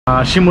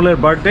শিমুলের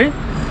birthday.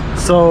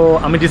 So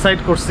আমি decide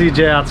করছি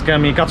যে আজকে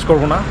আমি কাজ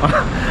করব না,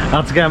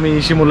 আজকে আমি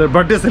শিমুলের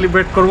বার্থডে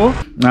সেলিব্রেট করব।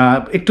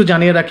 একটু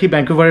জানিয়ে রাখি,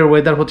 ভ্যাঙ্কুভারের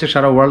ওয়েদার হচ্ছে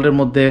সারা ওয়ার্ল্ডের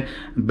মধ্যে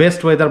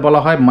বেস্ট ওয়েদার বলা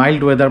হয়,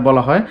 মাইল্ড ওয়েদার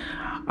বলা হয়।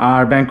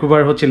 আর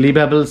ভ্যাঙ্কুভার হচ্ছে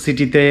লিভেবল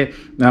সিটিতে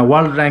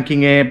ওয়ার্ল্ড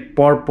র্যাঙ্কিংয়ে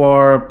পরপর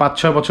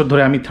 5-6 বছর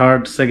ধরে আমি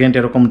 3rd 2nd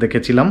এরকম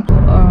দেখেছিলাম।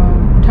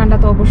 ঠান্ডা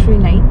তো অবশ্যই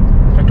নাই।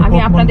 আমি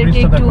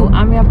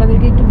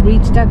আপনাদেরকে একটু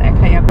ব্রিজটা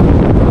দেখাই।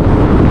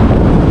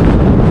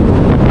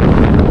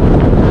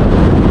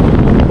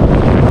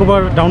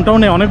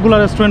 ডাউনটাউনে অনেকগুলো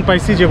রেস্টুরেন্ট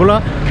পাইছি যেগুলো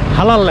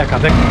হালাল লেখা।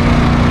 দেখ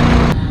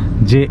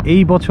যে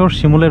এই বছর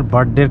শিমুলের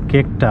বার্থডের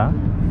কেকটা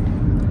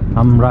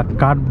আমরা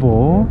কাটবো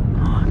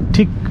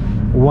ঠিক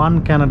ওয়ান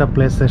ক্যানাডা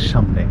প্লেসের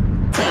সামনে।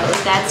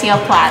 That's your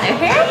platter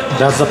here?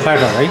 That's the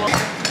platter, right?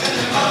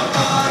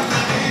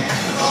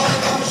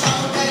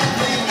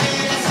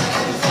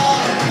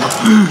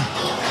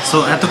 So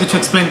এত কিছু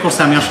এক্সপ্লেইন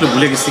করছে আমি আসলে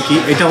ভুলে গেছি কি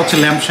এটা হচ্ছে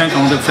ল্যাম্ব শ্যাঙ্ক,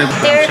 আমাদের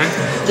favourite lamb shank.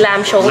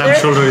 Lamb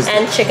shoulder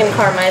and chicken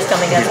karma is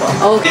coming as well.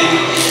 Okay.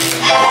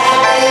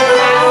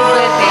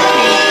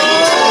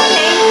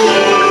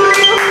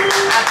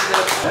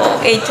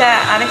 এইটা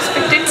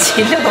আনএক্সপেক্টেড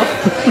ছিল,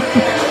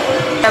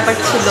 ব্যাপার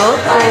ছিল।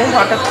 তো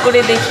হঠাৎ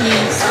করে দেখি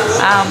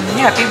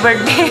হ্যাপি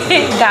বার্থডে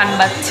গান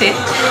বাজছে,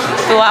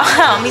 তো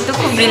আমি তো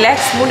খুব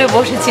রিল্যাক্স মুডে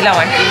বসেছিলাম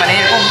আর কি, মানে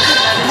এরকম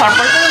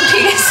ধরপড় করে উঠে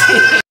গেছি।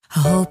 I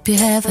hope you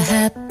have a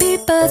happy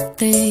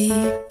birthday,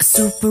 a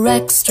super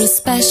extra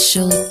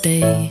special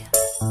day.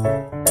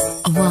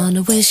 I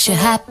wanna wish you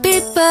happy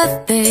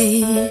birthday,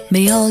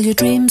 may all your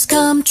dreams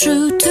come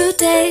true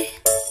today.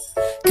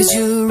 'Cause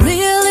you're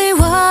really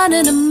one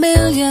in a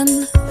million,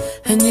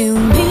 and you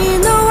mean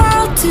the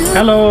world to me.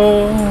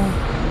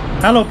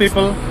 Hello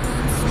people,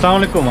 আসসালামু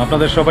আলাইকুম।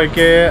 আপনাদের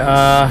সবাইকে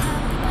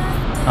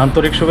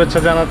আন্তরিক শুভেচ্ছা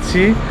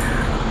জানাচ্ছি।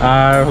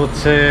 আর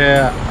হচ্ছে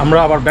আমরা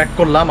আবার ব্যাক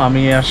করলাম,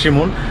 আমি আর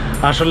শিমুল।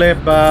 আসলে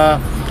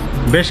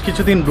বেশ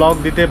কিছুদিন ব্লগ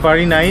দিতে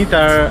পারি নাই,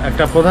 তার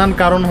একটা প্রধান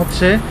কারণ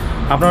হচ্ছে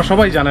আপনারা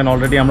সবাই জানেন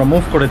অলরেডি আমরা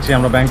মুভ করেছি,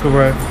 আমরা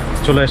ভ্যাঙ্কুভার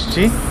চলে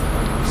এসেছি।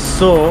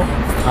 সো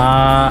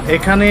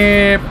এখানে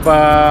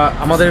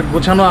আমাদের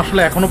গোছানো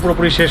আসলে এখনও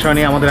পুরোপুরি শেষ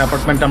হয়নি। আমাদের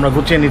অ্যাপার্টমেন্ট আমরা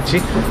গুছিয়ে নিচ্ছি।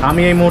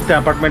 আমি এই মুহূর্তে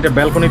অ্যাপার্টমেন্টের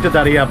ব্যালকনিতে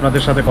দাঁড়িয়ে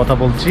আপনাদের সাথে কথা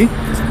বলছি।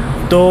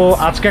 তো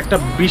আজকে একটা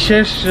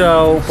বিশেষ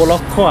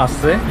উপলক্ষ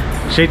আছে,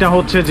 সেইটা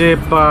হচ্ছে যে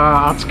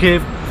আজকে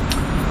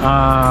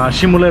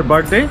শিমুলের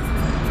বার্থডে।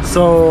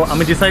 সো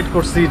আমি ডিসাইড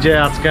করছি যে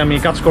আজকে আমি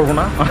কাজ করব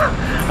না,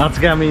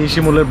 আজকে আমি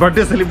শিমুলের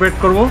বার্থডে সেলিব্রেট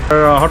করব।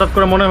 হঠাৎ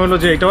করে মনে হলো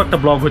যে এটাও একটা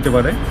ব্লগ হতে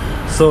পারে।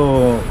 So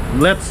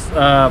let's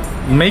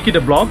make it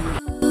A blog.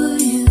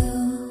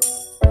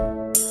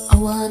 I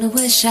wanna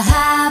wish a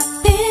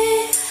happy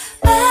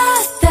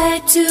birthday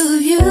to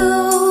you.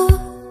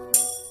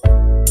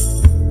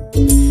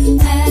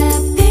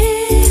 Happy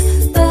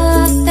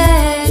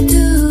birthday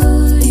to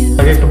you.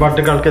 আগে একটু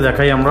বার্থডে গার্লকে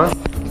দেখাই আমরা।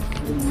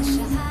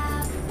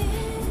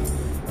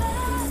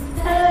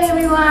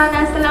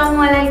 আসসালামু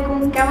আলাইকুম,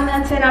 কেমন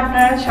আছেন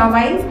আপনারা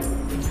সবাই?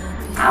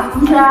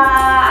 আমরা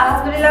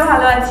আলহামদুলিল্লাহ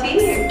ভালো আছি,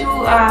 একটু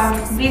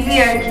বিজি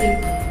আর কি,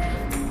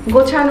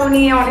 গোছানো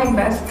নিয়ে অনেক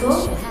ব্যস্ত।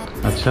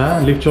 আচ্ছা,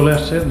 লিফট চলে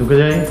আসছে, ঢুকে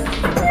যাই।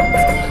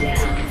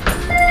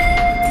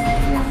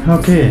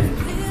 ওকে,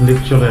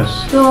 লিফট চলে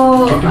আসছে। তো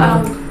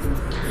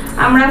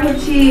আমরা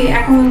হচ্ছি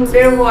এখন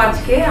বেরোবো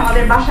আজকে।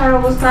 আমাদের বাসার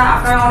অবস্থা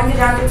আপনারা অনেকে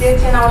জানতে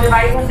চেয়েছেন, আমাদের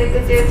বাড়িঘর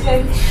দেখতে চেয়েছেন।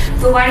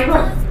 তো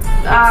বাড়িঘর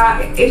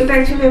এটা তো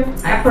অ্যাকচুয়ালি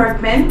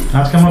অ্যাপার্টমেন্ট।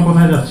 আজকে আমরা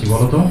কোথায় যাচ্ছি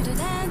বলো তো?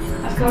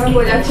 আজকে আমরা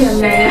কোথায় যাচ্ছি আমি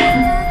জানি না।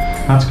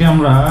 আজকে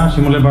আমরা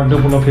শিমুলের বার্থডে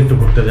উপলক্ষে একটু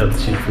ঘুরতে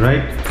যাচ্ছি,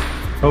 রাইট?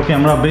 ওকে,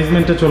 আমরা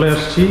বেসমেন্টে চলে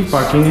আসছি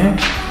পার্কিংয়ে।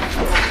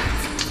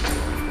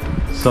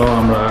 সো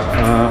আমরা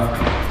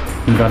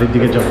গাড়ির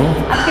দিকে যাবো।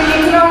 আজকে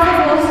মিথুন আমাকে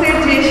বলছে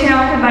যে সে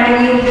আমাকে বাড়ি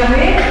নিয়ে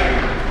যাবে,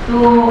 তো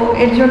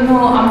এর জন্য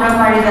আমরা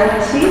বাড়ি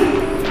যাচ্ছি।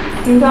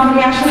 কিন্তু আমি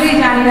আসলেই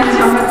জানি না যে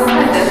আমরা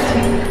কোথায় যাচ্ছি।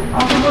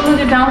 আমাকে বললো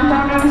যে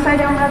ডাউনটাউনের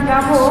সাইডে আমরা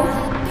যাবো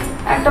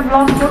একটা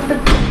ব্লগ করতে।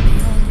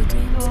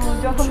 তো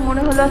যখন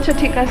মনে হলো আচ্ছা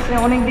ঠিক আছে,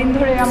 অনেক দিন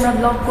ধরে আমরা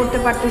ব্লগ করতে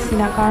পারতেছি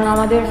না, কারণ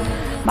আমাদের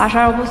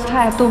বাসার অবস্থা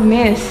এত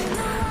মেস,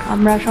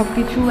 আমরা সব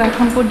কিছু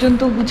এখন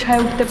পর্যন্ত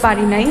গুছায় উঠতে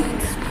পারি নাই।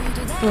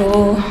 তো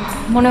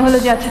মনে হলো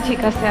যে আচ্ছা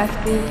ঠিক আছে,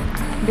 আজকে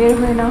বের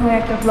হয়ে না হয়ে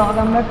একটা ব্লগ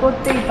আমরা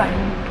করতেই পারি।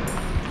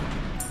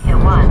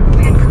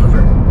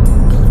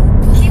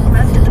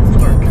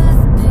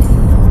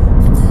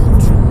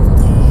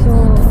 তো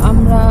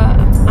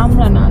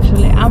আমরা না,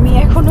 আসলে আমি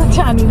এখনো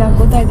জানি না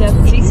কোথায়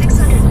যাচ্ছি।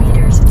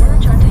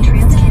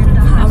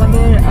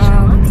 আমাদের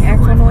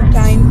এখনো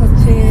টাইম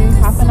হচ্ছে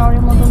হাফ অ্যান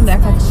আওয়ারের মতন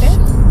দেখাচ্ছে।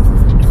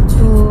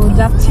 তো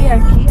যাচ্ছি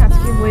আর কি।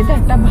 আজকে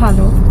ওয়েদারটা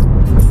ভালো,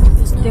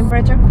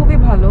 টেম্পারেচার খুবই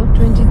ভালো,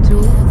 22+।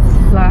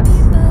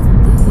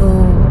 তো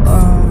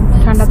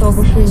ঠান্ডা তো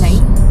অবশ্যই নাই।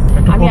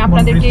 আমি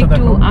আপনাদেরকে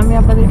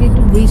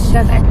একটু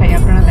ব্রিজটা দেখাই,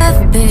 আপনারা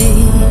দেখেন।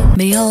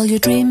 May all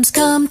your dreams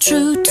come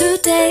true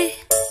today.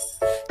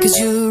 'Cause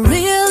you're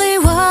really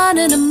one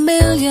in a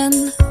million,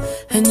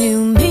 and you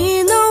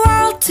mean the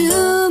world to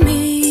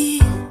me.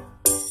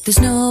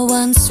 There's no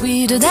one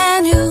sweeter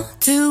than you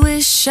to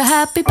wish a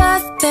happy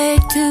birthday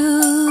to.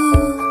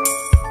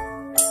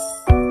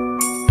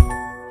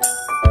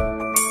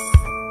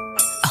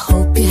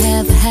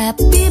 have a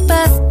happy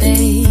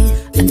birthday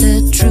and a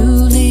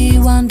truly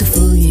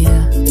wonderful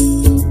year,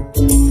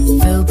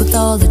 filled with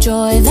all the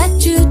joy that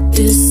you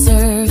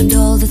deserve and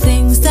all the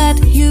things that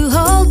you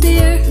hold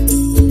dear.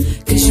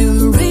 'Cause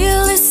you're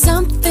really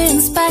something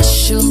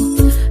special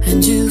and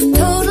you've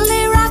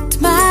totally rocked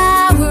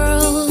my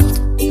world.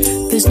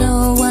 There's no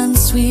one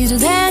sweeter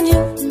than you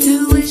to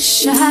wish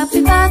a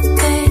happy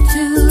birthday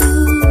to.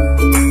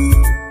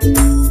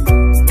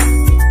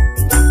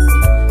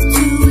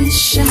 To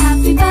wish a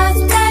happy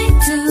birthday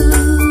to.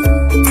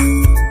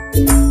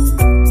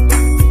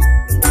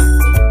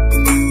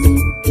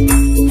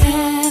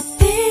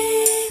 Happy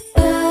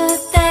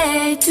birthday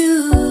to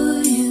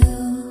you.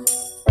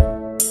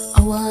 I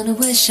wanna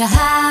wish a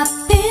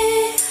happy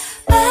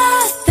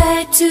birthday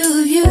to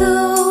you.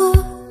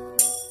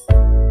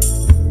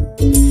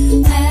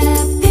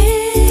 Happy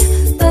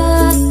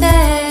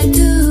birthday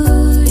to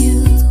you.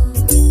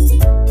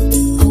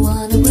 I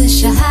wanna wish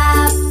a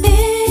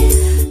happy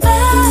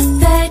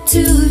birthday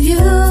to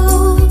you.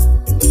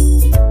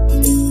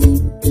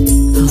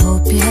 I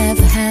hope you have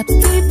a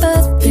happy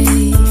birthday,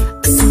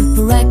 a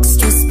super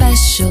extra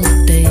special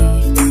day.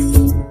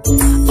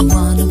 I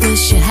wanna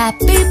wish you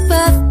happy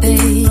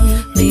birthday.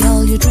 May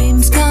all your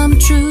dreams come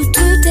true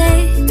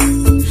today.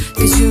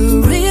 'Cause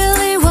you're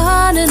really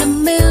one in a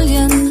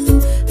million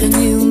and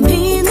you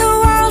mean the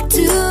world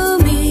to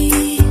me.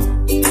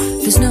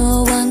 There's no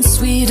one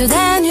sweeter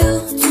than you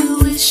to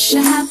wish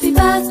a happy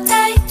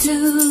birthday to.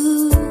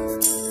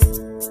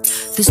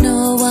 There's no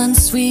one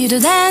sweeter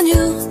than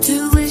you to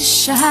wish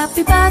a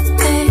happy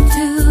birthday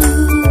to.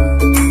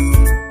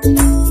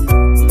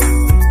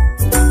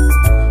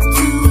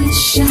 To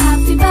wish a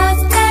happy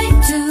birthday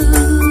to.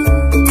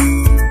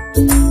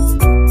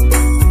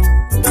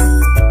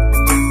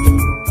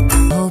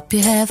 Hope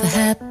you have a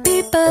happy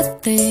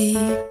birthday,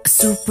 a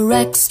super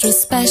extra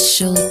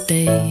special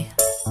day.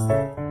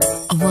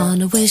 I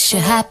wanna wish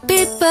you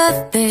happy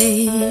birthday.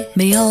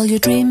 May all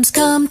your dreams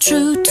come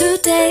true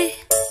today.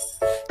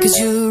 'Cause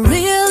you're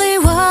really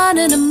one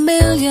in a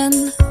million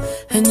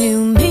and you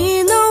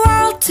mean the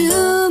world to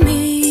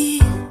me.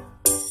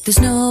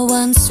 There's no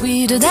one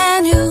sweeter than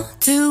you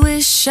to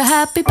wish a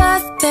happy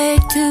birthday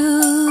to.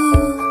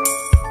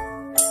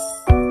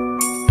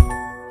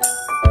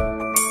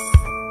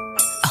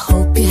 I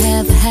hope you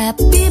have a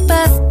happy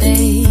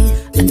birthday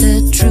and a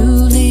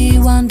truly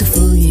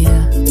wonderful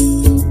year,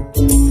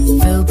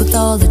 filled with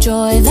all the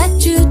joy that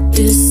you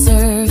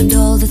deserve and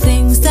all the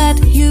things that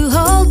you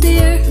hold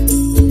dear.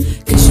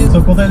 'Cause you. তো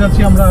কোথায়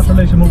যাচ্ছি আমরা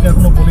আসলে শিমুলকে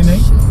এখনো বলি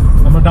নাই।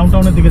 আমরা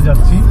ডাউনটাউনের দিকে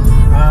যাচ্ছি।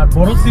 আর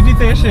বড়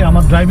সিটিতে এসে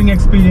আমার ড্রাইভিং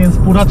এক্সপিরিয়েন্স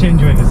পুরো চেঞ্জ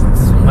হয়ে গেছে।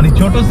 মানে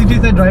ছোট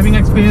সিটিতে ড্রাইভিং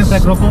এক্সপিরিয়েন্স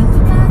একরকম,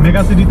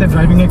 মেগা সিটিতে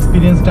ড্রাইভিং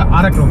এক্সপিরিয়েন্সটা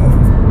আরেক রকম।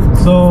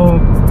 সো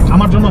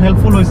আমার জন্য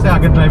হেল্পফুল হয়েছে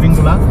আগের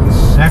ড্রাইভিংগুলা।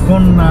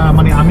 এখন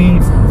মানে আমি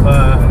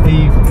এই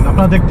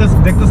আপনারা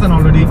দেখতেছেন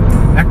অলরেডি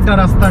একটা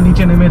রাস্তা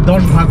নিচে নেমে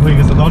 10 ভাগ হয়ে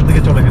গেছে, 10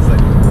 দিকে চলে গেছে।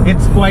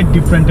 It's quite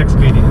different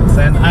experience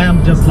and I am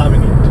just loving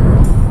ইট।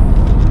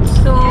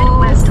 তো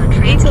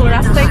এই তো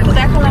রাস্তা একটু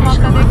দেখালাম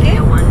আপনাদেরকে,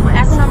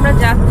 এখন আমরা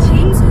যাচ্ছি।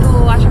 তো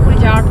আশা করি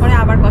যাওয়ার পরে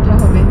আবার কথা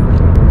হবে।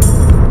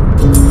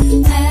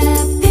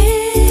 Happy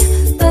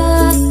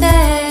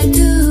birthday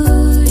to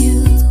you.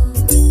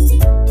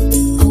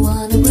 I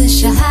wanna wish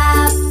a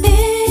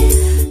happy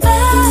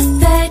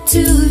birthday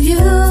to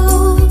you.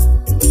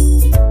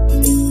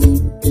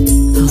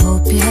 I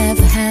hope you have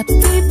a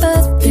happy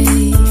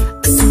birthday,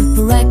 a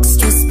super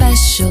extra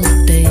special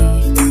day.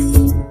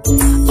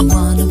 I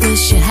wanna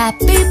wish you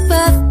happy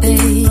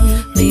birthday.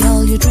 May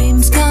all your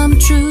dreams come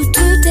true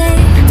today.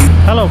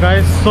 Hello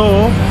guys, so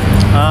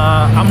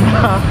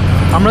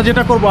আমরা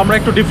যেটা করব, আমরা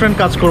একটু different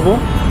কাজ করব।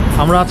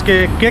 আমরা আজকে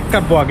cake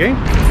কাটবো আগে।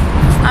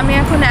 আমি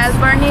এখন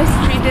অ্যালবার্নি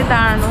স্ট্রিটে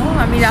দাঁড়ানো,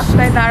 আমি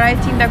রাস্তায় দাঁড়ায়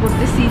চিন্তা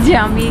করতেছি যে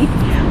আমি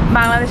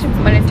বাংলাদেশে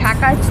মানে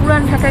ঢাকায়,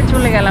 পুরান ঢাকায়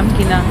চলে গেলাম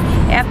কিনা।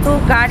 এত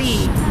গাড়ি,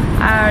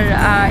 আর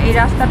এই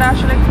রাস্তাটা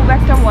আসলে খুব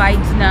একটা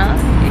ওয়াইড না,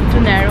 একটু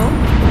ন্যারো,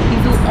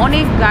 কিন্তু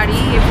অনেক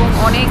গাড়ি এবং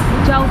অনেক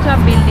উঁচা উঁচা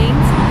বিল্ডিং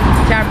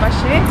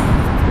চারপাশে।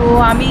 তো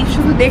আমি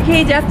শুধু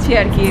দেখেই যাচ্ছি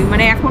আর কি,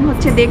 মানে এখন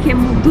হচ্ছে দেখে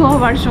মুগ্ধ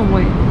হওয়ার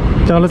সময়।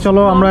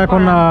 চলো আমরা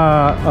এখন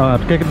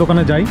কেকের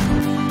দোকানে যাই।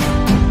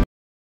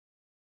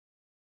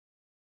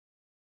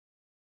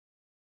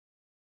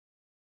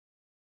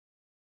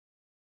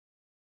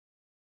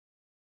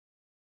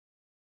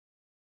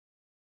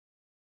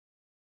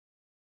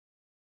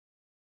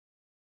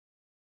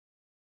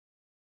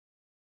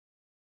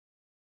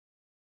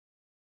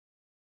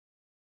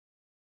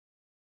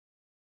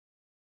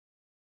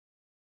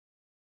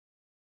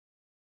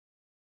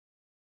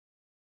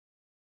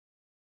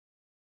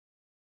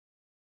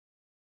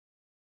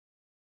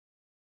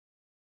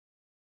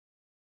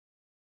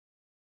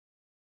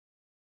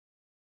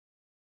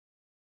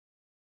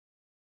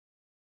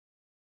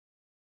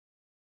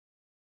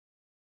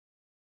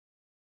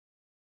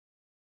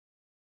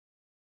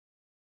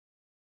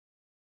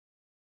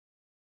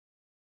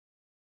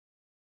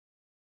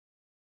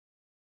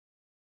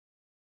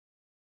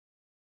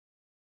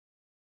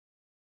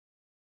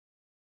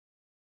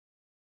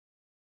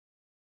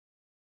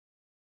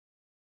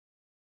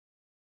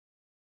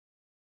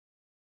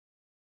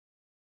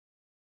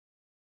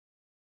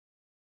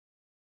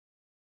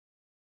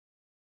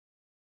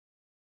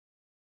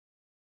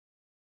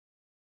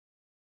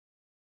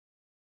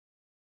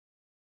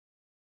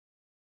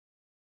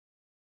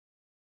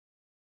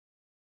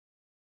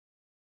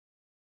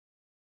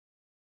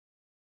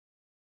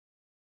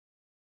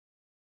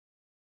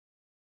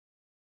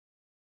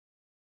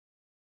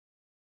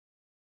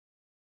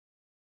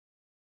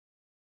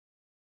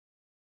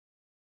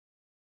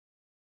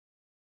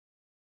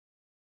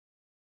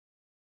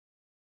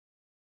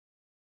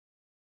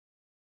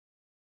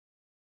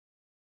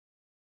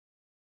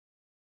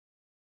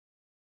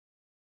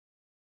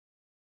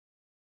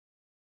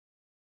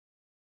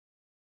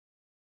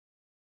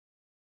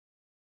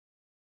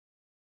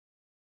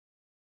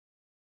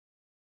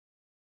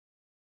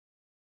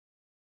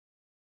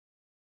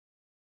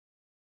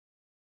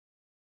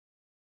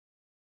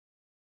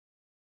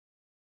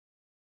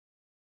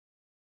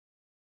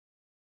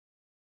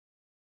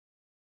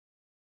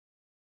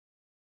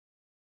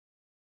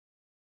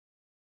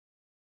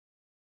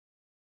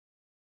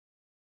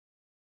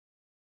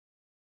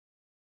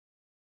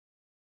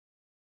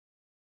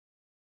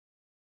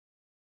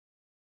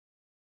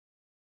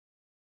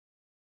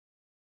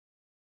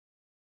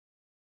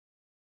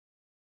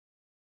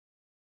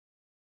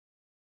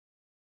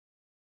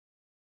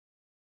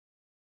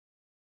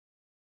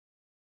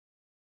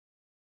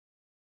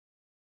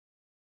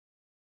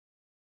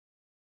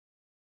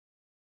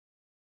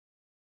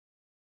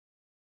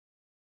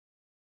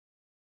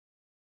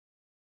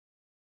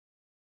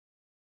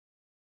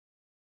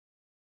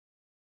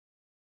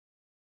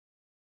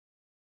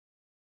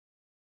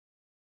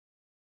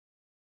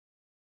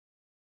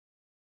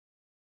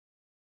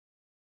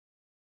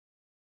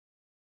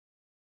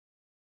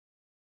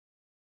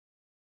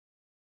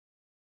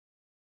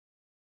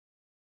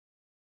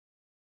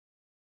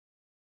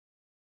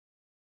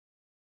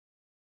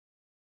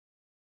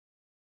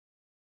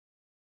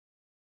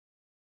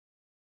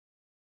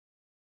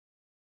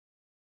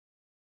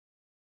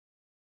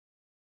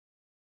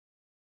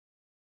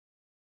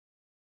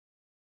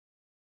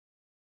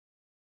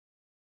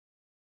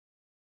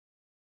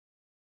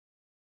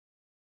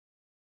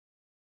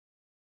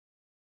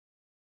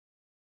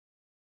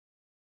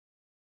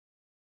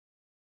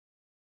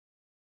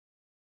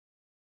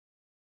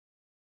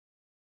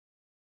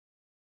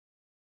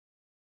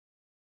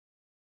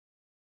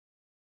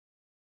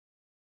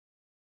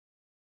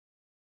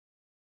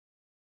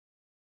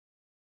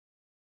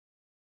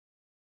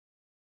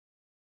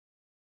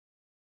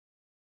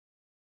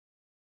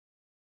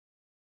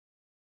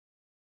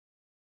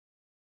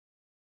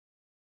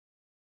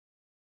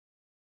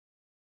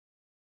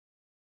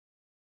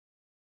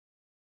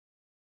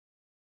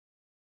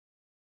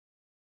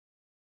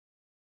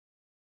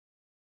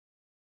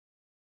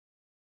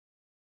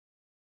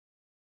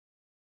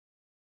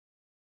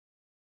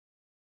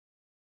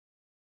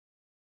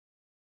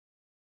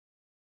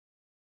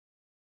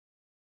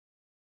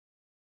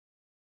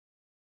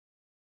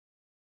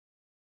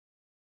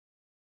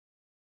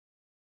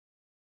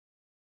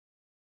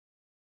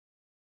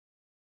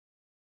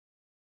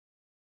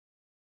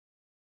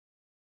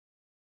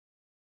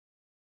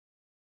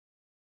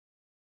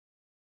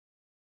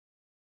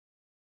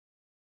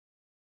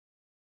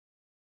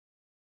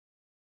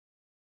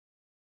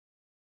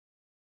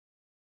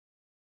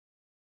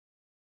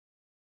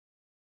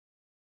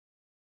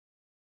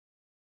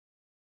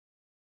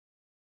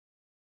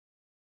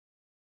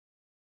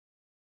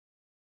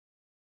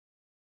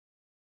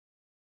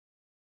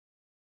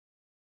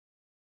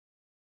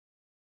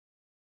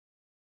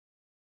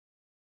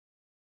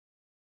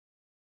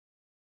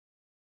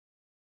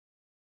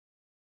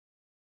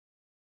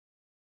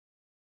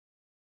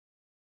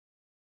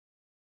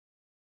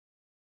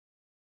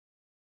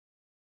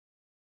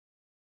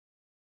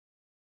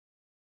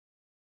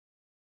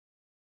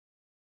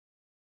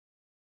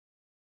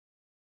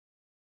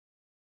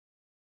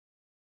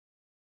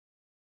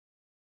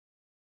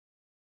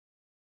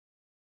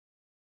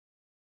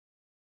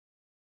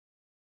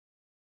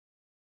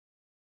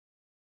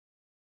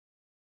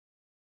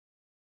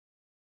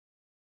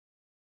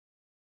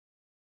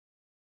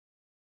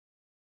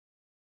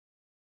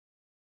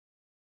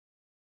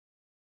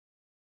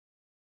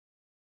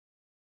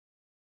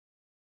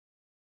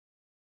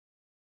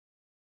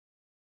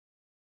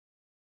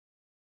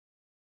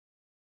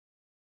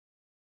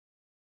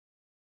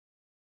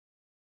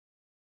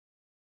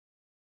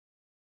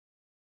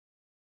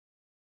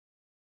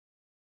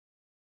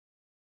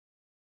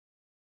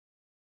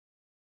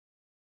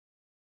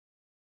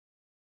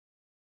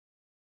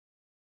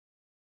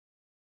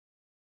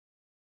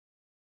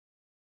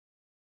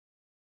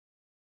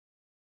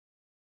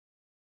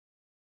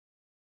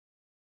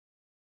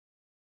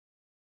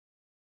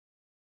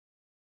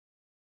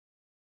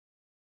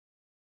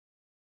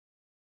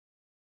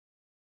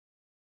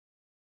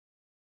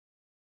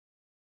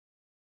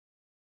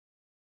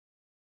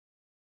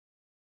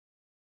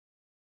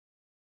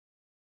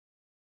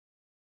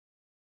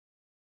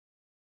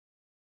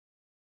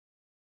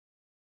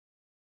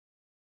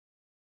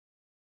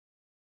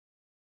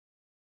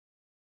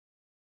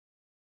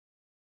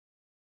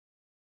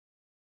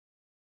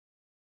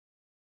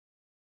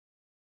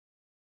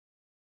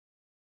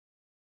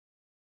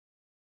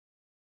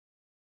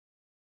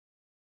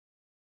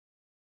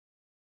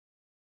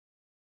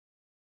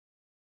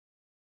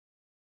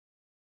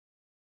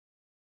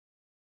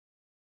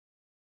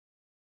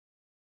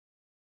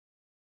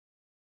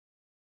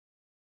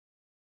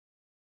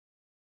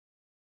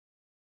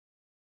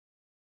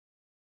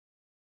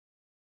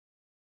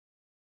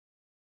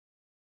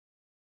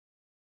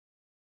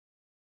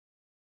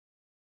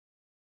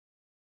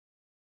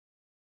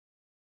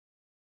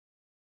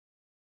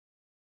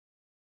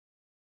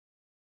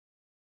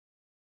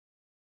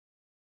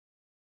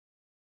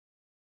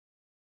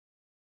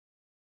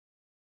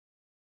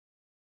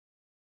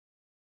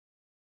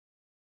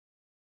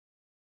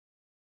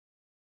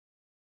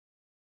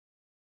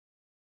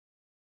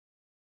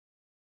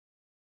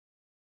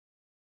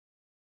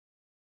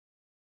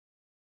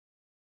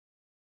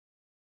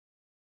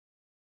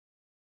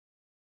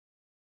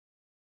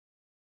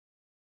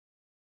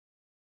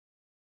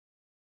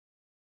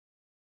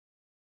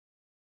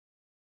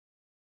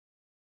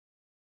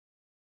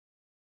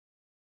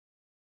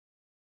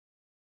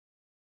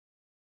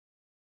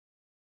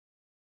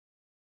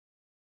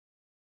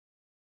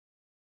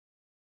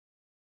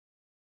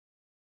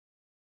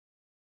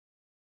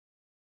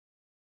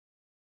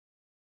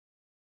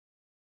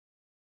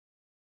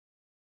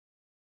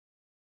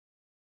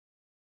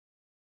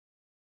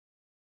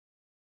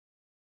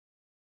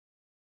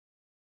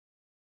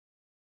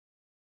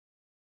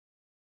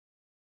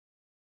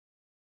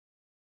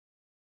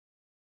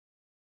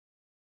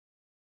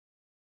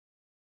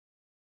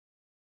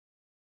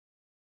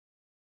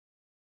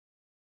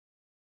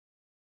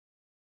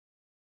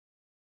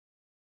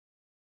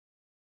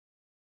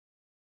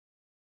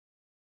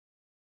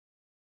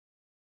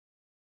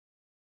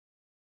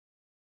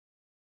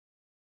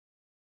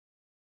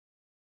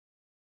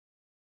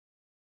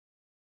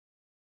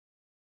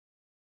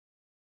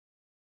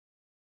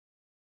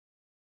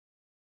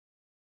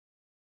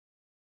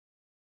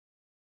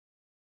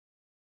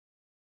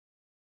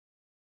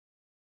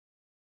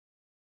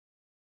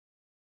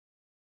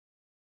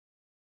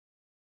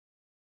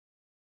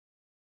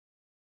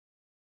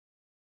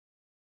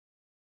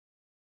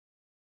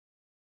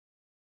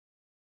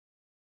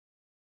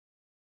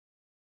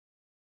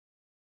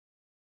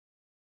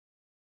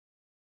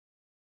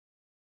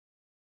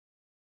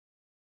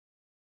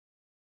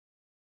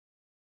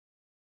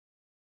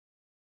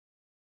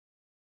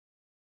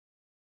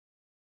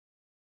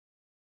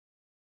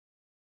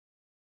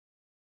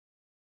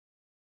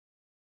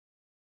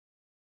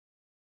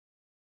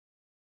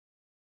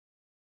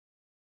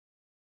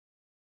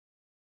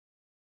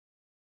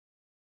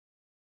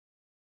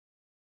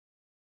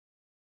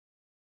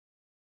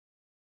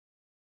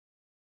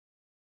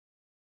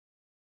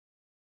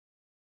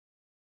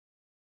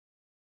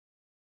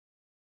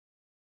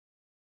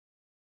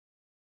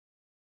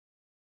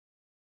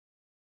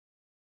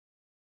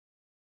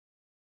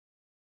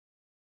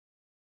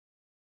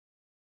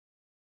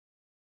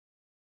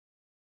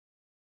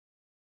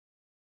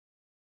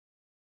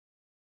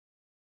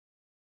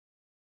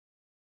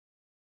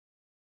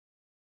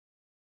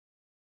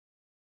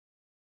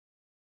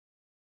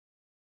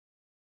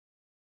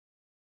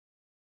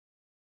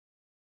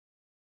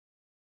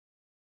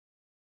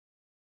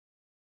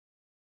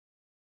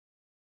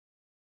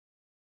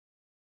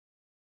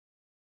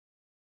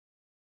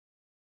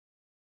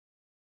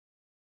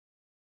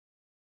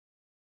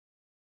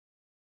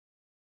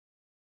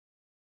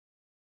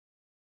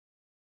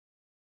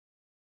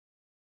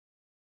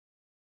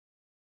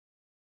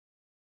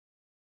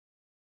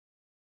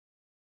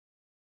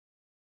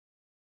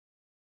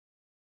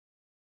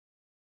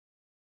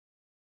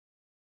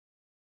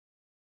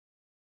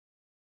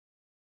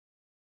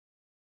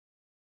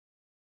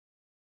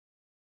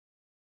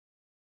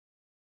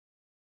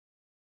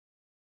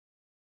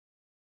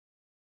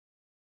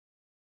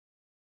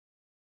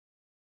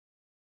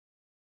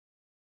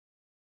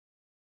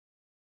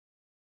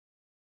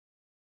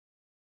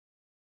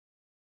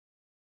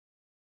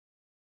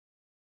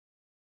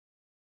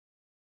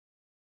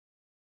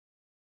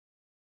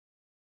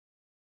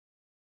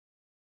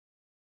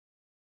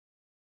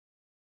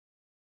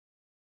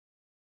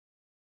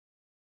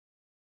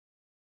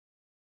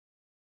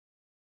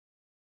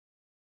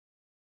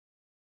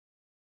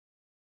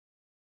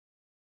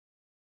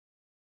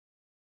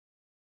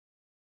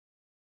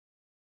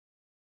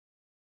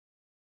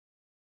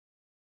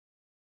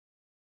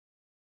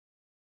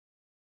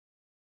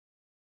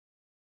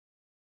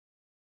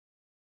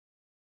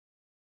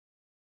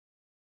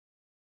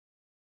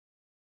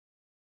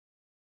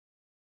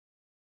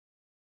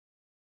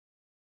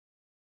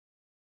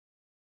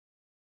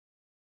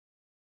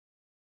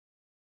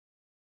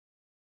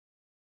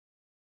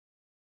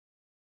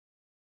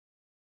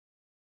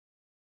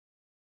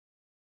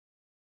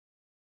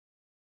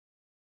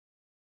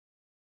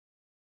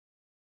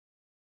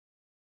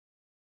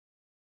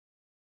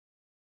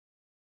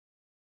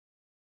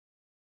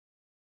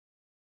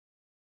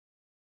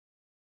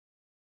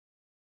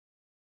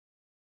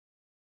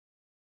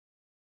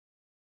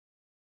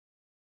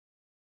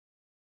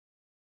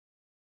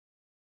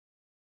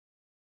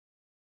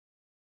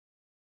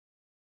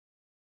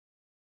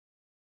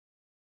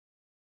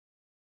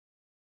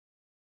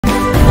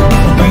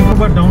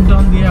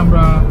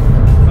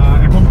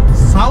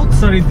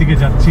 বাড়ির দিকে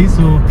যাচ্ছি।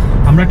 সো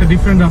আমরা একটা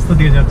ডিফারেন্ট রাস্তা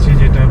দিয়ে যাচ্ছি,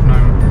 যেটা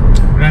আপনার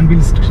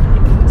গ্র্যান্ডভিল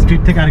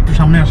স্ট্রিট থেকে আরেকটু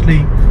সামনে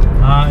আসলেই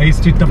এই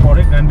স্ট্রিটটা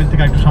পড়ে, গ্র্যান্ডভিল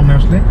থেকে আরেকটু সামনে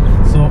আসলে।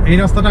 সো এই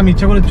রাস্তাটা আমি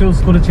ইচ্ছা করে চুজ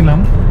করেছিলাম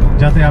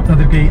যাতে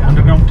আপনাদেরকে এই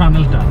আন্ডারগ্রাউন্ড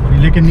টানেলটা, মানে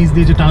লেকের নিচ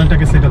দিয়ে যে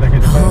টানেলটাকে, সেটা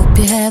দেখাতে পারি।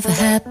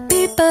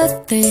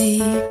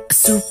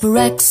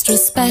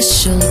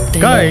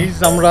 গাইস,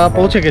 আমরা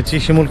পৌঁছে গেছি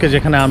শিমুলকে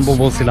যেখানে আনবো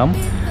বলছিলাম।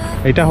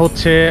 এটা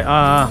হচ্ছে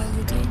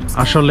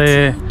আসলে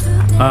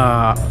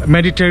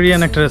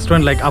মেডিটেরিয়ান একটা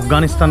রেস্টুরেন্ট, লাইক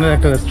আফগানিস্তানের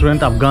একটা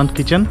রেস্টুরেন্ট, আফগান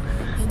কিচেন।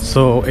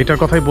 সো এটার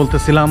কথাই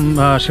বলতেছিলাম,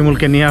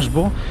 শিমুলকে নিয়ে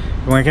আসবো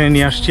এবং এখানে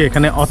নিয়ে আসছি।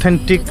 এখানে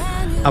অথেন্টিক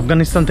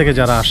আফগানিস্তান থেকে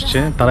যারা আসছে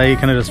তারাই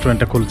এখানে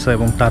রেস্টুরেন্টটা খুলছে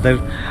এবং তাদের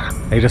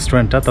এই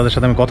রেস্টুরেন্টটা, তাদের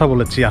সাথে আমি কথা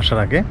বলেছি আসার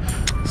আগে।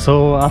 সো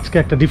আজকে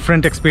একটা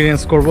ডিফারেন্ট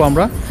এক্সপিরিয়েন্স করব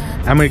আমরা,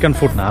 আমেরিকান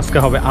ফুড না, আজকে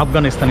হবে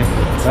Afghanistani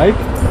food, right?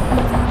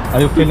 Are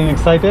you feeling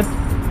excited?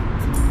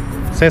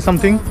 Say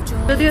something.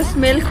 যদিও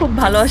স্মেল খুব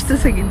ভালো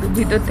আসতেছে কিন্তু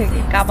ভিতর থেকে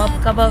কাবাব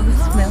কাবাব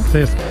স্মেল।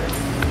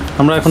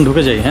 আমরা এখন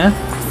ঢুকে যাই। হ্যাঁ,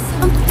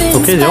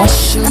 ওকে যাও।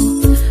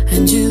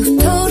 And you've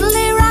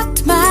totally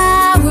rocked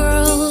my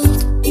world.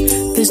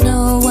 There's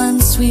no one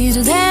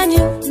sweeter than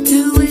you to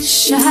wish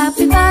a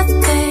happy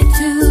birthday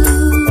to.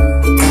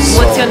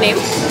 What's your name?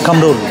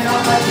 Kamrul.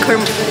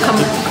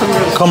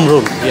 Kamrul.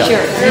 Kamrul. Yeah.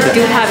 Sure. You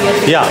do have your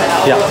name.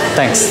 Yeah.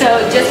 Thanks. So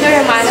just a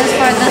reminder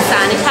for the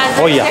sanitizer.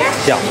 Oh yeah. There.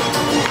 Yeah.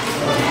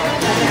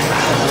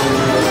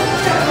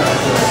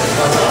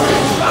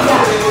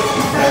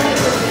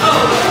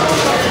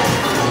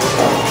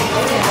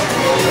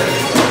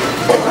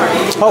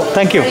 Oh,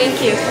 thank you. Thank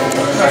you.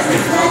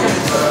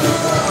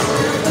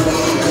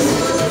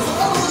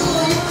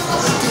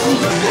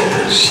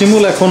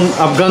 শিমুল এখন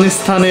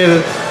আফগানিস্তানের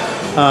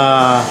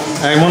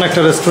এমন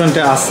একটা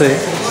রেস্টুরেন্টে আছে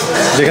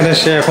যেখানে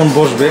সে এখন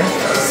বসবে।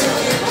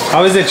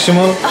 How is it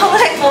শিমুল?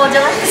 অনেক মজা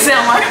লাগছে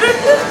আমার।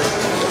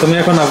 তুমি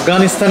এখন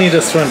আফগানিস্তানি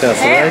রেস্টুরেন্টে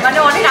আছো, রাইট? মানে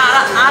অনেক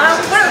আরাম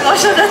করে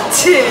বসা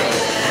যাচ্ছে।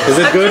 Is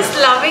it good? I'm just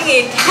loving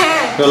it.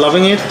 হ্যাঁ, You're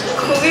loving it?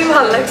 খুবই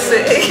ভালো লাগছে।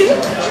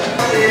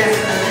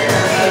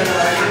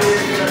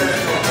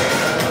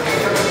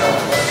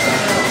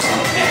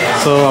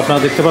 So আপনারা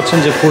দেখতে পাচ্ছেন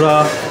যে পুরা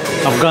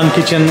Afghan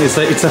kitchen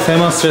it's a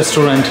famous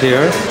restaurant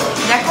here.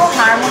 দেখো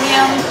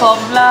হারমোনিয়াম,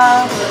 তবলা,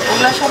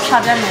 ওগুলা সব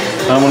সাজানো।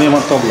 Harmonium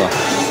R tabla.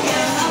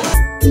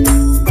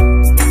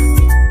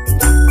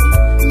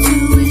 To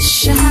wish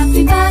a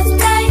happy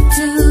birthday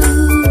to.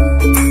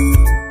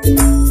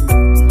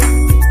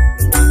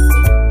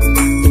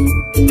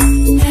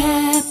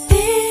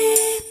 Happy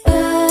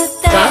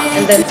birthday.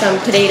 And then some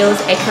potatoes,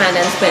 eggplant,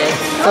 and spinach.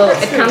 So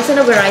it comes in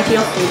a variety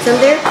of foods in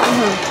there,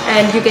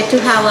 and you get to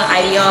have an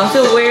idea of.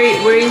 So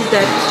where is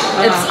that?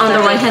 It's on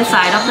the right hand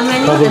side of the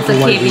menu. Kabul It's to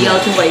a KBL YBR.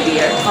 to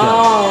YBR.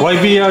 Oh.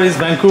 YBR is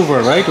Vancouver,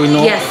 right? We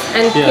know. Yes,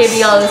 and Yes.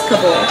 KBL is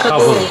Kabul.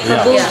 Kabul, yeah.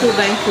 Kabul Yeah. to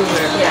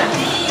Vancouver. Yeah.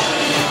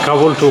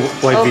 Kabul to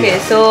YBR. Okay,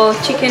 so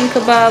chicken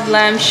kebab,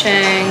 lamb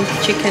shank,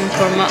 chicken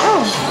korma.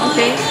 Oh,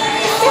 okay.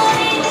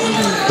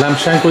 Lamb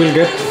shank we'll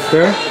get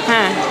there.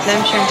 Huh,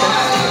 lamb shank.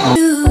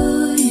 To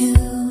you,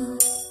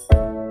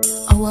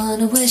 I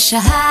wanna wish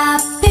a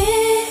happy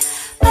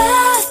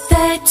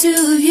birthday to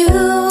you.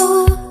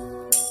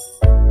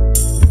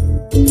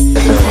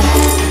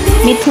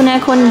 মিথুন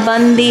এখন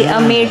বান্দি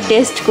আমের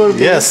test করবে।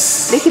 Yes.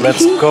 দেখি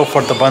Let's go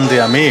for the bandi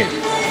amir.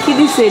 কি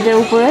দিছে এটার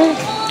উপরে?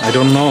 I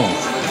don't know.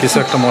 কিছু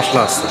একটা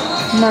মশলা আছে।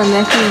 না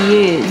নাকি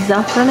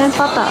জাফরানের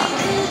পাতা?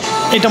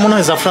 এটা মনে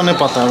হয় জাফরানের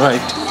পাতা,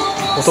 রাইট?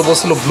 ও তো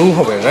বলছিল ব্লু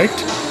হবে, রাইট?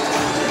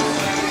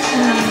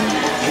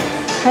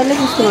 খাইলে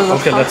বুঝতে পারবো।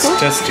 Okay, let's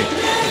test it.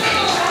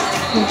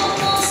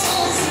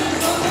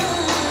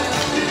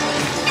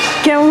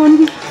 কেমন?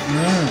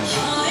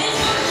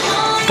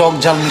 টক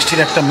ঝাল মিষ্টির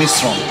একটা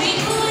মিশ্রণ,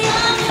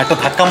 একটা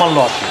ধাক্কা মারলো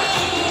আর কি।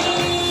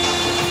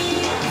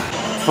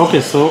 ওকে,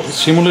 সো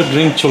শিমুলের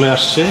ড্রিঙ্ক চলে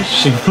আসছে।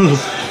 শিমুল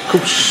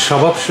খুব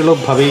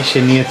স্বভাবসুলভভাবেই সে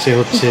নিয়েছে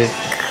হচ্ছে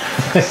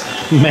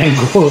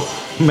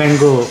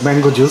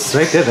ম্যাঙ্গো জুস,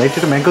 রাইট?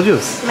 এটা ম্যাঙ্গো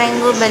জুস।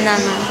 ম্যাঙ্গো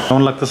বানানা।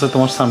 কেমন লাগতেছে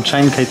তোমার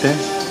সানশাইন খাইতে?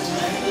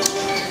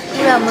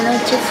 পুরো মনে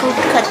হচ্ছে ফ্রুট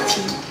খাচ্ছি।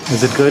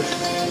 Is it good?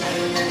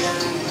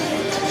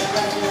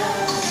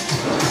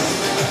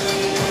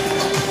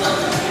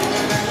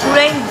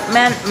 পুরাই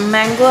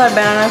ম্যাঙ্গো আর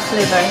বানানা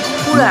ফ্লেভার,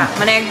 পুরা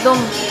মানে একদম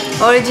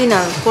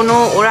অরিজিনাল, কোনো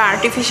ওরা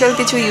আর্টিফিশিয়াল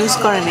কিছু ইউজ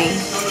করে নেই,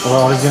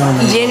 অরিজিনাল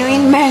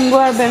জেনুইন ম্যাঙ্গো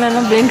আর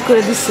বানানা ব্লেন্ড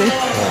করে দিচ্ছে।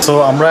 সো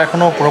আমরা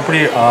এখনও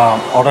পুরোপুরি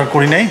অর্ডার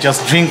করি নাই,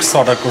 জাস্ট ড্রিঙ্কস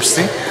অর্ডার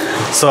করছি।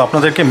 সো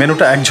আপনাদেরকে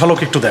মেনুটা এক ঝলক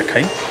একটু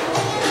দেখাই।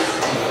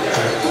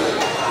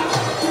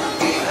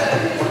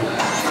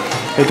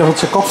 এটা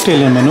হচ্ছে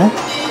ককটেলের মেনু।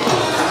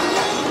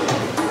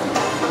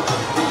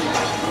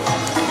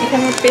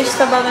 এখানে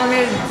পেস্তা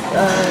বাদামের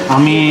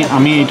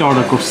আমি এটা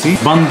অর্ডার করছি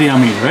বান্দি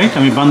আমির, রাইট?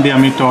 আমি বান্দি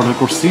আমিরটা অর্ডার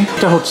করছি।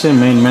 এটা হচ্ছে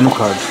main menu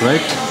card,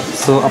 right?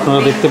 So আপনারা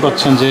দেখতে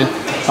পাচ্ছেন যে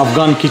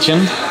আফগান কিচেন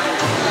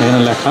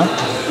এখানে লেখা।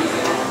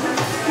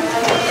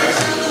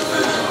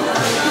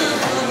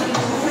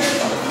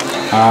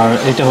 আর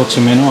এটা হচ্ছে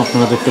মেনু,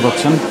 আপনারা দেখতে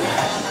পাচ্ছেন।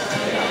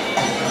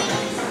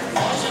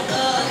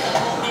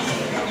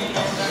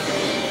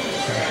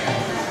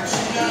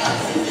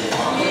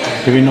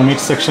 বিভিন্ন মিট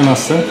সেকশন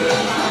আছে।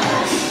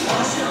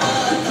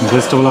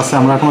 ভেজিটেবল আছে,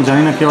 আমরা এখনো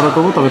জানি না কি অর্ডার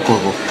করবো, তবে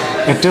করবো।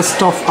 এ টেস্ট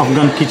অফ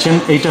আফগান কিচেন,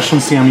 এইটা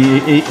শুনছি আমি,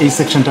 এই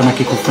সেকশনটা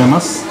নাকি খুব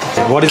famous.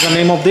 What is the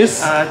name of this?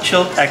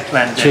 Chilled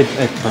eggplant. Chilled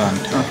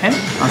eggplant. Okay.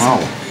 Wow.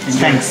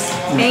 Thanks.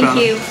 Thank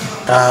you.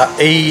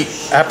 এই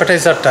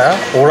অ্যাপেটাইজারটা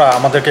ওরা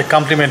আমাদেরকে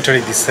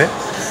কমপ্লিমেন্টারি দিছে।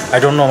 আই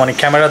ডোন্ট নো মানে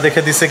ক্যামেরা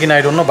দেখে দিছে কিনা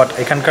আই ডোন্ট নো, বাট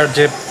এখানকার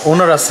যে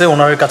ওনার আছে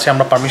ওনারের কাছে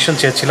আমরা পারমিশন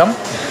চেয়েছিলাম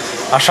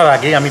আসার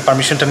আগে। আমি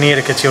পারমিশনটা নিয়ে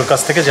রেখেছি ওর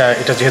কাছ থেকে, যা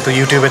এটা যেহেতু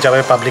ইউটিউবে যাবে,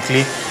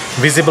 পাবলিকলি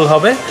ভিজিবল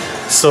হবে,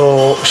 সো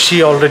শি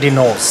অলরেডি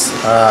নোস।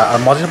 আর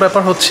মজার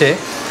ব্যাপার হচ্ছে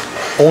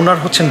ওনার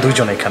হচ্ছেন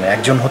দুইজন এখানে,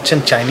 একজন হচ্ছেন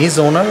চাইনিজ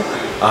ওনার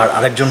আর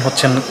আরেকজন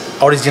হচ্ছেন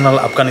অরিজিনাল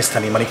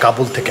আফগানিস্তানি, মানে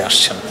কাবুল থেকে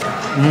আসছেন।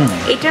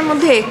 এটার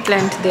মধ্যে এগ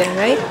প্ল্যান্ট দেয়া,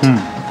 রাইট?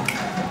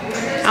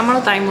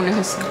 আমারও তাই মনে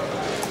হয়েছে।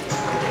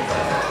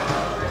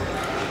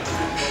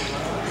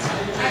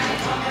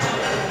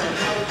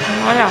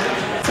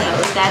 So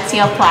that's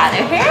your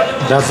platter here.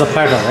 That's the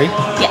platter, right?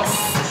 Yes.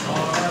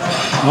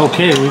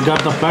 Okay, we got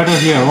the platter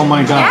here. Oh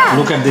my God, Yeah.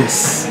 look at this.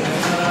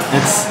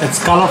 It's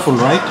colorful,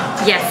 right?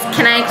 Yes.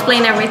 Can I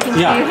explain everything to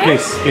you Yeah, here?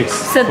 please.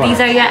 So Go these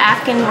on. are your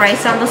Afghan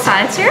rice on the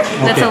sides here.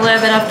 That's Okay. a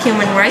little bit of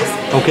cumin rice.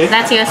 Okay.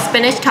 That's your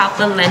spinach topped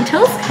with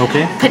lentils.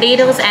 Okay.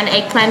 Potatoes and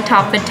eggplant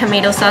topped with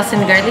tomato sauce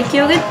and garlic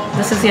yogurt.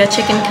 This is your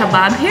chicken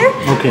kebab here.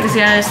 Okay. This is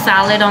your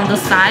salad on the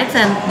sides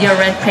and your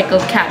red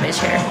pickled cabbage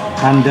here.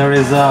 And there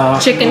is a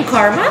Chicken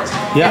korma.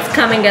 Yeah. It's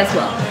coming as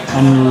well.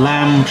 and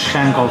lamb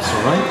shank also,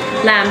 right?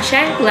 Lamb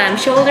shank, lamb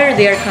shoulder,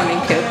 they are coming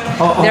too.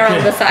 Oh, okay. They're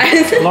on the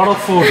sides. A lot of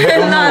food. I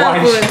don't know Lot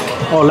of why. food.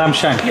 Oh, lamb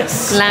shank. Yes.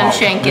 Lamb Wow.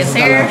 shank This is the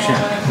here. lamb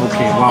shank.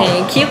 Okay, wow.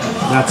 Thank you.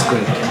 That's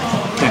great.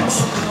 Thanks.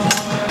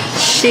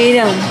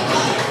 সেরম।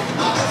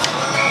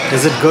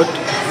 Is it good?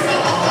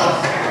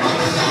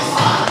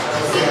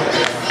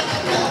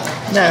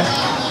 না,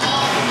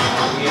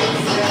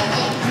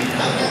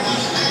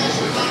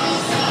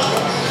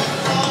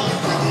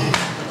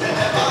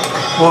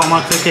 ও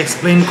আমাকে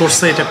explain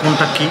করছে এটা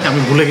কোনটা কি, আমি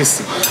ভুলে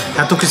গেছি।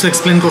 এত কিছু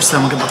এক্সপ্লেইন করছে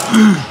আমাকে,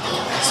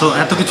 সো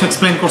এত কিছু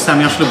এক্সপ্লেইন করছে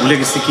আমি আসলে ভুলে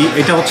গেছি কি।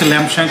 এটা হচ্ছে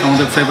ল্যাম্ব শ্যাঙ্ক,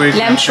 আমাদের favourite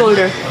lamb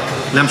shoulder.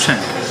 Lamb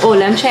shank. Oh,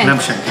 lamb shank.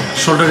 Lamb shank.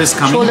 Shoulder is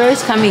coming. Shoulder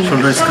is coming.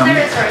 Shoulder is coming.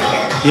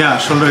 Yeah,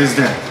 shoulder is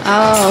there.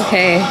 Oh,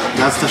 okay.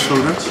 That's the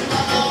shoulder.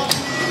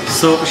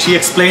 So she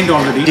explained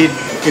already.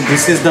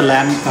 This is the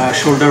lamb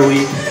shoulder. We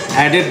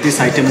added this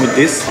item with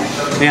this.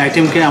 এই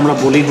আইটেমকে আমরা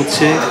বলি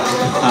হচ্ছে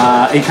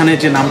এখানে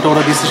যে নামটা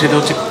ওরা দিচ্ছে সেটা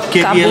হচ্ছে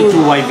KBL to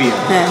YVR.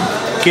 হ্যাঁ।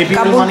 KBL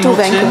Kabul মানে to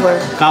হচ্ছে Vancouver.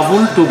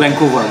 Kabul two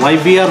Vancouver.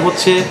 YVR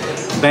হচ্ছে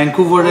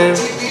ভ্যাঙ্কুভারের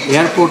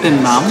এয়ারপোর্টের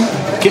নাম,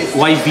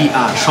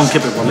 YVR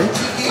সংক্ষেপে বলে,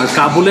 আর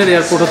কাবুলের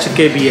এয়ারপোর্ট হচ্ছে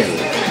KBL।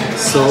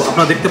 সো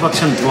আপনারা দেখতে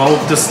পাচ্ছেন ধোয়া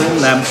উঠতেছে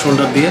ল্যাম্ব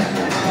শোল্ডার দিয়ে।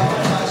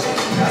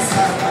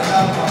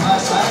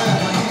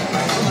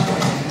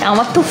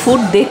 আমার তো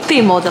ফুড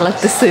দেখতেই মজা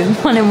লাগতেছে,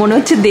 মানে মনে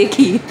হচ্ছে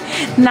দেখি,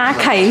 না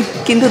খাই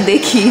কিন্তু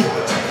দেখি,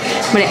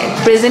 মানে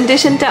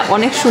প্রেজেন্টেশনটা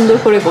অনেক সুন্দর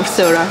করে করছে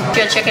ওরা।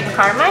 Your chicken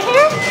korma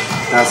here.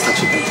 That's the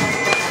chicken.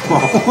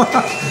 Wow.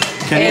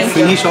 Can you Thank you.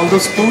 finish all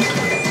those food?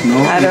 No,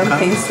 I you don't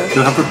can't. think so.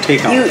 You have to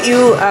take out.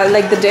 You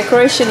like the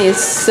decoration is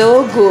so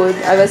good.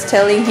 I was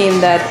telling him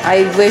that I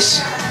wish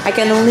I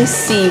can only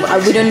see.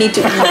 We don't need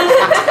to eat.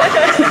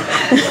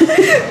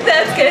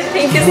 That's good.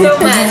 Thank you so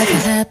Have much. a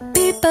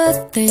happy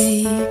birthday,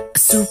 a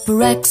super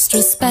extra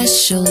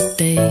special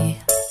day.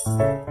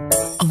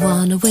 I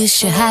wanna wish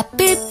you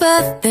happy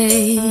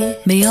birthday.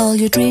 May all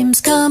your dreams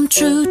come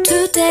true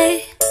today.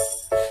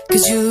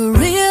 'Cause you're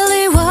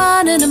really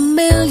one in a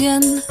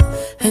million,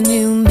 and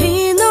you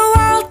mean the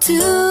world to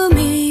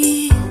me.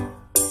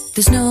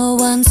 There's no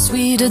one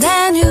sweeter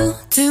than you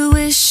to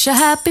wish a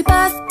happy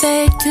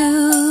birthday to.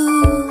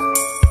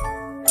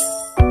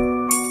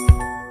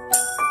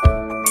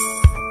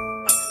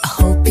 I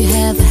hope you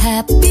have a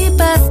happy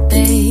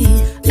birthday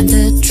and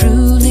a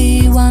truly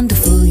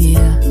wonderful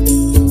year,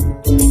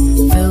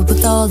 filled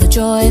with all the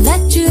joy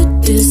that you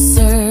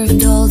deserve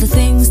and all the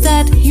things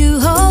that you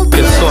hold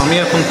dear. So আমি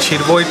এখন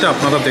ছিড়বো এটা,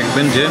 আপনারা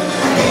দেখবেন যে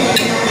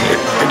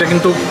এটা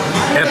কিন্তু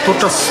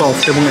এতটা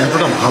soft এবং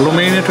এতটা ভালো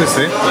ম্যারিনেট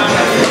হয়েছে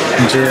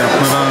যে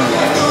আপনারা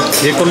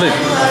ইয়ে করলে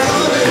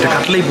এটা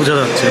কাটলেই বোঝা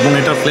যাচ্ছে, এবং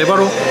এটার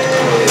ফ্লেভারও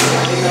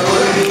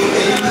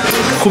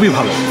খুবই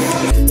ভালো।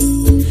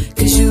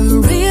 'Cause you're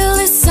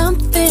really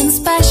something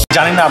special.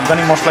 জানি না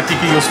আফগানি মশলা কী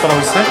কী ইউজ করা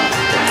হয়েছে,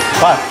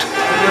 বাট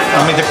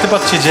আমি দেখতে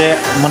পাচ্ছি যে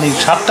মানে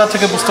স্বাদটা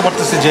থেকে বুঝতে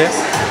পারতেছি যে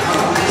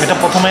এটা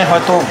প্রথমে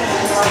হয়তো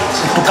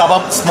একটু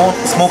কাবাব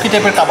স্মোকি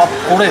টাইপের কাবাব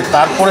করে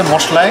তারপরে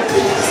মশলায়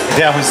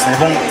দেওয়া হয়েছে,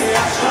 এবং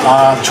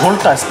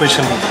ঝোলটা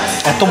স্পেশালি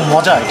এত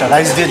মজা, এটা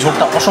রাইস দিয়ে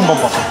ঝোলটা অসম্ভব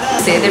মজা।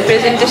 এদের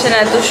প্রেজেন্টেশন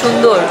এত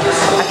সুন্দর,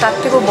 আর তার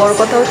থেকেও বড়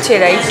কথা হচ্ছে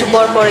এরা একটু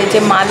পর পর এই যে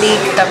মালিক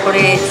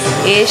তারপরে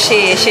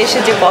এসে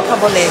যে কথা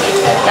বলে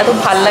এত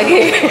ভাল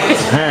লাগে।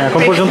 হ্যাঁ,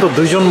 এখন পর্যন্ত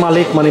দুইজন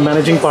মালিক মানে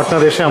ম্যানেজিং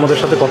পার্টনার এসে আমাদের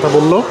সাথে কথা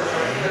বললো,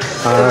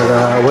 আর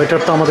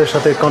ওয়েটার তো আমাদের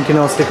সাথে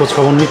কন্টিনিউয়াসলি খোঁজ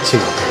খবর নিচ্ছি।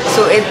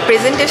 সো এর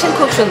প্রেজেন্টেশন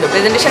খুব সুন্দর,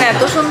 প্রেজেন্টেশন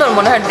এত সুন্দর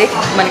মনে হয়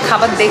মানে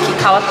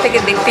খাবার থেকে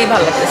দেখতেই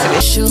ভালো লাগতেছে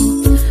বেশ।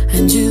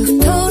 And you've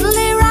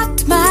totally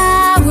rocked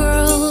my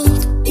world.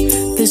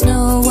 There's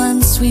no one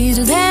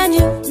sweeter than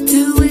you to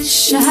wish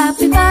a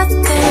happy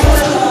birthday.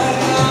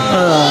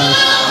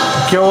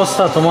 কি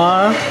অবস্থা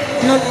তোমার?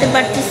 নড়তে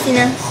পারতেছি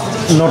না।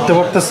 নড়তে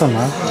পারতেছো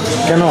না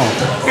কেন?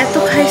 এত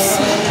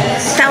খাইছি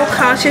তাও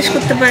খাওয়া শেষ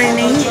করতে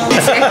পারিনি।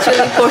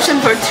 Actually portion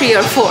for 3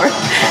 or 4.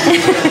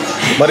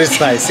 But it's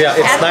nice.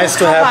 Yeah, it's nice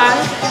to have.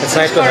 It's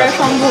nice to করা have.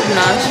 সম্ভব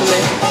না আসলে,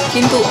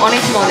 কিন্তু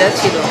অনেক মজা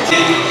ছিল।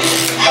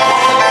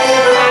 Happy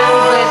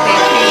birthday.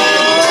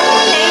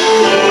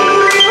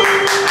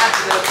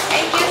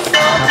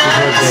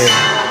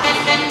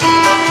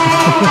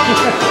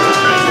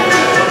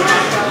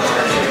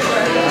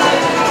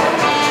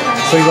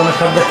 So you wanna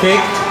cut the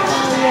cake?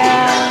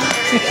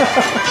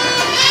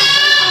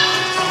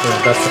 Yeah,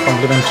 that's a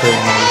complimentary.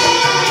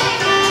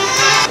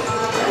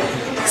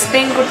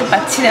 Explain করতে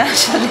পারছি না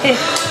আসলে।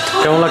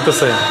 কেমন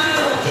লাগতেছে?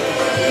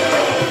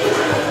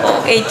 ও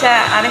এইটা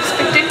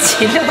আনএক্সপেক্টেড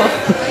ছিল।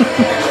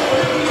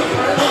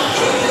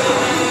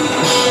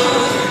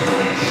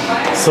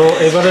 সো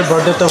এবারের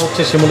বার্থডেটা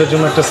হচ্ছে শিমুলের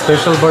জন্য একটা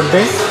special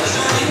birthday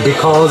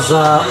because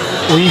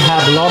we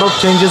have lot of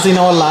changes in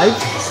our life.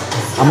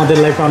 আমাদের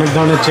লাইফে অনেক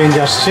ধরনের চেঞ্জ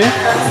আসছে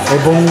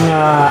এবং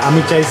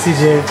আমি চাইছি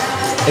যে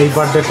এই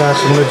বার্থডেটা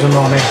শিমুলের জন্য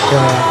অনেক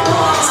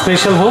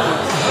স্পেশাল হোক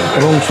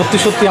এবং সত্যি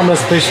সত্যি আমরা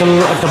স্পেশাল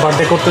একটা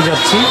বার্থডে করতে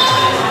যাচ্ছি।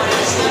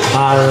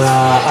 আর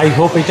আই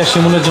হোপ এটা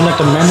শিমুলের জন্য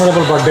একটা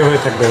মেমোরেবল বার্থডে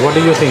হয়ে থাকবে। What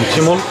do you think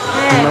Shimul?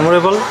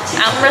 Memorable?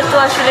 আমরা তো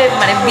আসলে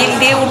মানে বিল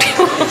দিয়ে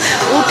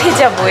উঠে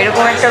যাব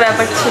এরকম একটা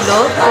ব্যাপার ছিল।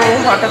 তো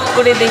হঠাৎ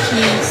করে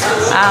দেখি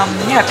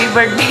হ্যাপি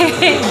বার্থডে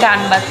গান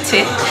বাজছে।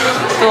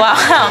 তো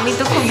আমি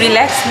তো খুব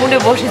রিল্যাক্স মুডে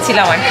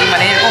বসেছিলাম আর কি,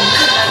 মানে এরকম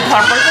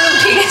ধরপড় করে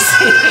উঠে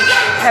গেছি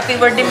হ্যাপি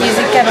বার্থডে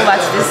মিউজিক কেন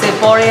বাজতেছে।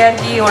 পরে আর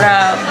কি ওরা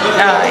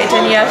এটা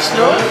নিয়ে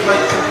আসলো,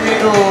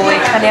 তো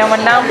এখানে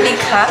আমার নাম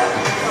লেখা,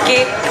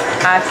 cake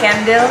R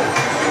candle.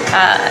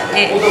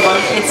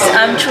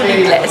 I'm truly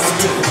blessed.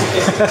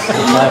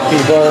 Happy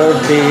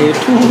birthday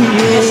to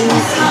you.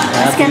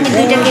 আজকে আমি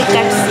 2টা কেক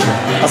কাটছি।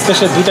 আজকে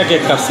সে 2টা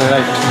কেক কাটছে,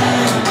 right?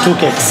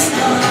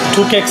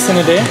 2 cakes in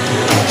a day.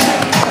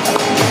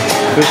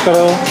 Wish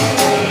করো,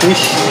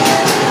 wish.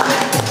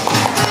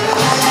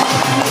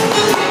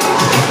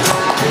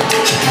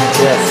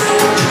 Yes.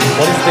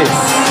 What is this?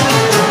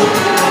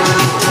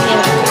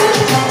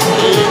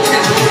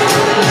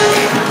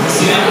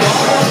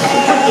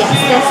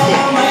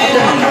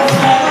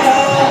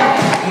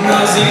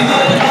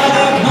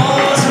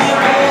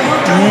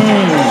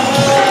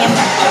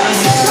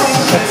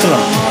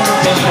 Excellent.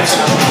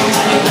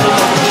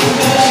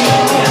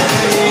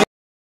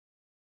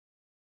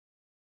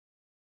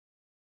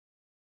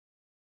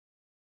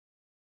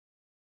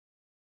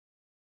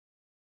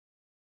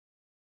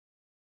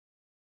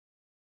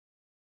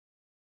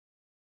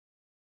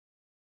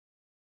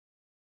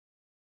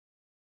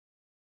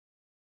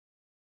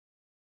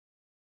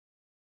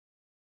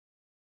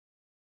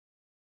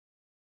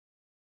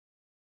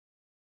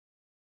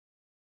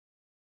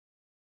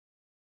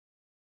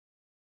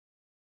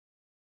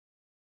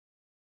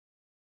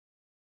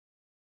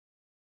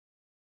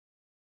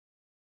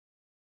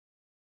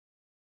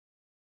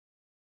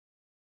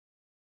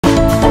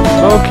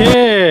 Okay,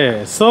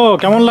 so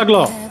কেমন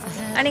লাগলো?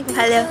 অনেক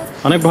ভালো।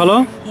 অনেক ভালো?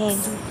 হ্যাঁ।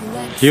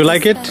 You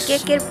like it?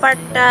 কেকের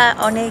পার্টটা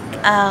অনেক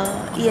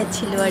ইয়ে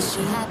ছিল আর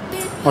কি,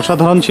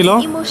 অসাধারণ ছিল,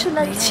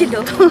 ইমোশনাল ছিল।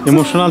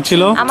 ইমোশনাল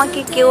ছিল। আমাকে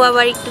কেউ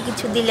আবার একটু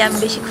কিছু দিলে আমি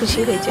বেশি খুশি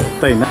হয়ে যাই।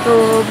 তাই না? তো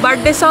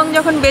বার্থডে সং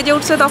যখন বেজে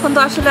উঠছে তখন তো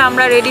আসলে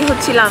আমরা রেডি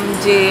হচ্ছিলাম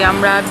যে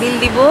আমরা বিল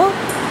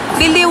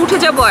দিয়ে উঠে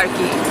যাব আর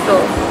কি। তো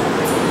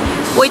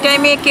ওই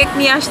টাইমে কেক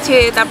নিয়ে আসছে,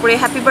 তারপরে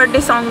হ্যাপি বার্থডে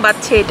সং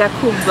বাজছে, এটা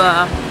খুব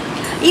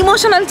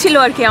ইমোশনাল ছিল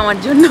আর কি আমার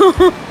জন্য।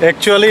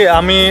 অ্যাকচুয়ালি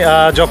আমি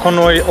যখন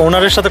ওই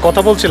ওনারের সাথে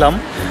কথা বলছিলাম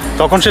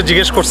তখন সে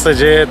জিজ্ঞেস করছে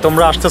যে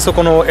তোমরা আসতেছো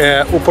কোনো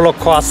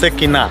উপলক্ষ আছে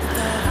কি না।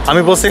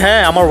 আমি বলছি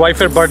হ্যাঁ আমার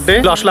ওয়াইফের বার্থডে।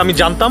 আসলে আমি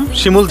জানতাম,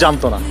 শিমুল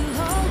জানতো না।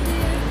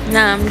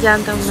 না আমি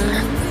জানতাম না।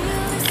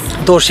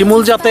 তো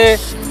শিমুল যাতে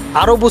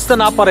আরও বুঝতে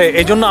না পারে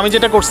এই জন্য আমি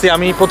যেটা করছি,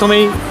 আমি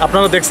প্রথমেই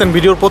আপনারা দেখছেন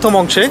ভিডিওর প্রথম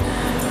অংশে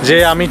যে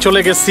আমি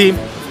চলে গেছি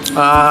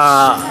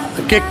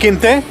কেক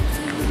কিনতে।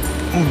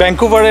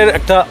 ভ্যাঙ্কুভারের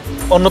একটা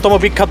অন্যতম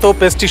বিখ্যাত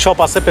পেস্ট্রি শপ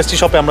আছে, পেস্ট্রি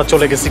শপে আমরা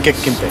চলে গেছি কেক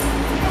কিনতে।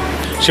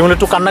 শিমুল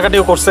একটু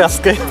কান্নাকাটিও করছে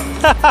আজকে,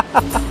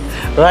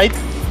 রাইট?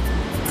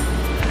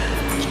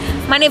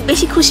 মানে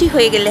বেশি খুশি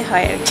হয়ে গেলে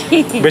হয় আর কি।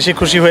 বেশি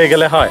খুশি হয়ে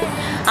গেলে হয়।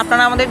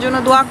 আপনারা আমাদের জন্য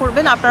দোয়া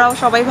করবেন, আপনারাও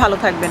সবাই ভালো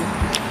থাকবেন।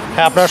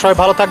 হ্যাঁ, আপনারা সবাই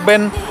ভালো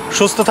থাকবেন,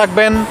 সুস্থ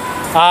থাকবেন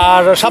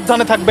আর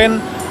সাবধানে থাকবেন।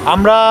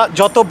 আমরা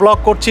যত ব্লগ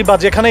করছি বা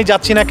যেখানেই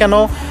যাচ্ছি না কেন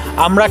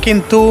আমরা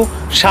কিন্তু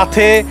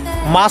সাথে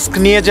মাস্ক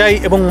নিয়ে যাই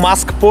এবং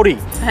মাস্ক পরি।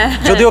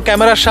 যদিও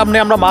ক্যামেরার সামনে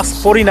আমরা মাস্ক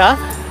পরি না,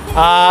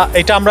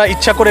 এটা আমরা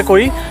ইচ্ছা করে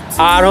করি।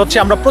 আর হচ্ছে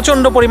আমরা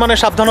প্রচণ্ড পরিমাণে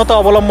সাবধানতা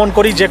অবলম্বন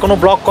করি যে কোনো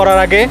ব্লগ করার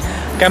আগে।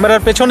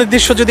 ক্যামেরার পেছনের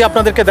দৃশ্য যদি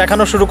আপনাদেরকে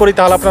দেখানো শুরু করি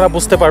তাহলে আপনারা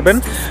বুঝতে পারবেন।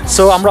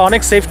 সো আমরা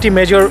অনেক সেফটি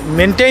মেজার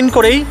মেনটেন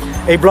করেই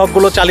এই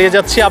ব্লগগুলো চালিয়ে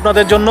যাচ্ছি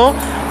আপনাদের জন্য,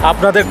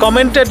 আপনাদের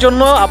কমেন্টের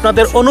জন্য,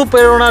 আপনাদের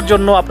অনুপ্রেরণার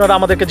জন্য। আপনারা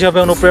আমাদেরকে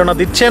যেভাবে অনুপ্রেরণা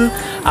দিচ্ছেন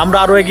আমরা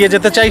আরও এগিয়ে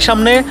যেতে চাই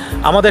সামনে।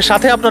 আমাদের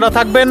সাথে আপনারা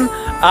থাকবেন।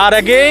 আর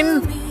again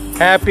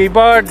happy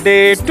birthday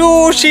to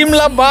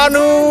Shimla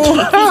Banu.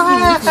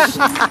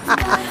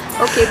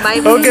 Okay bye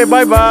okay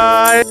bye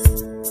bye.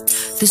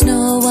 There's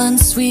no one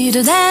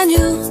sweeter than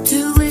you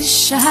to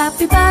wish a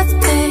happy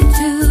birthday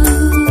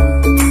to.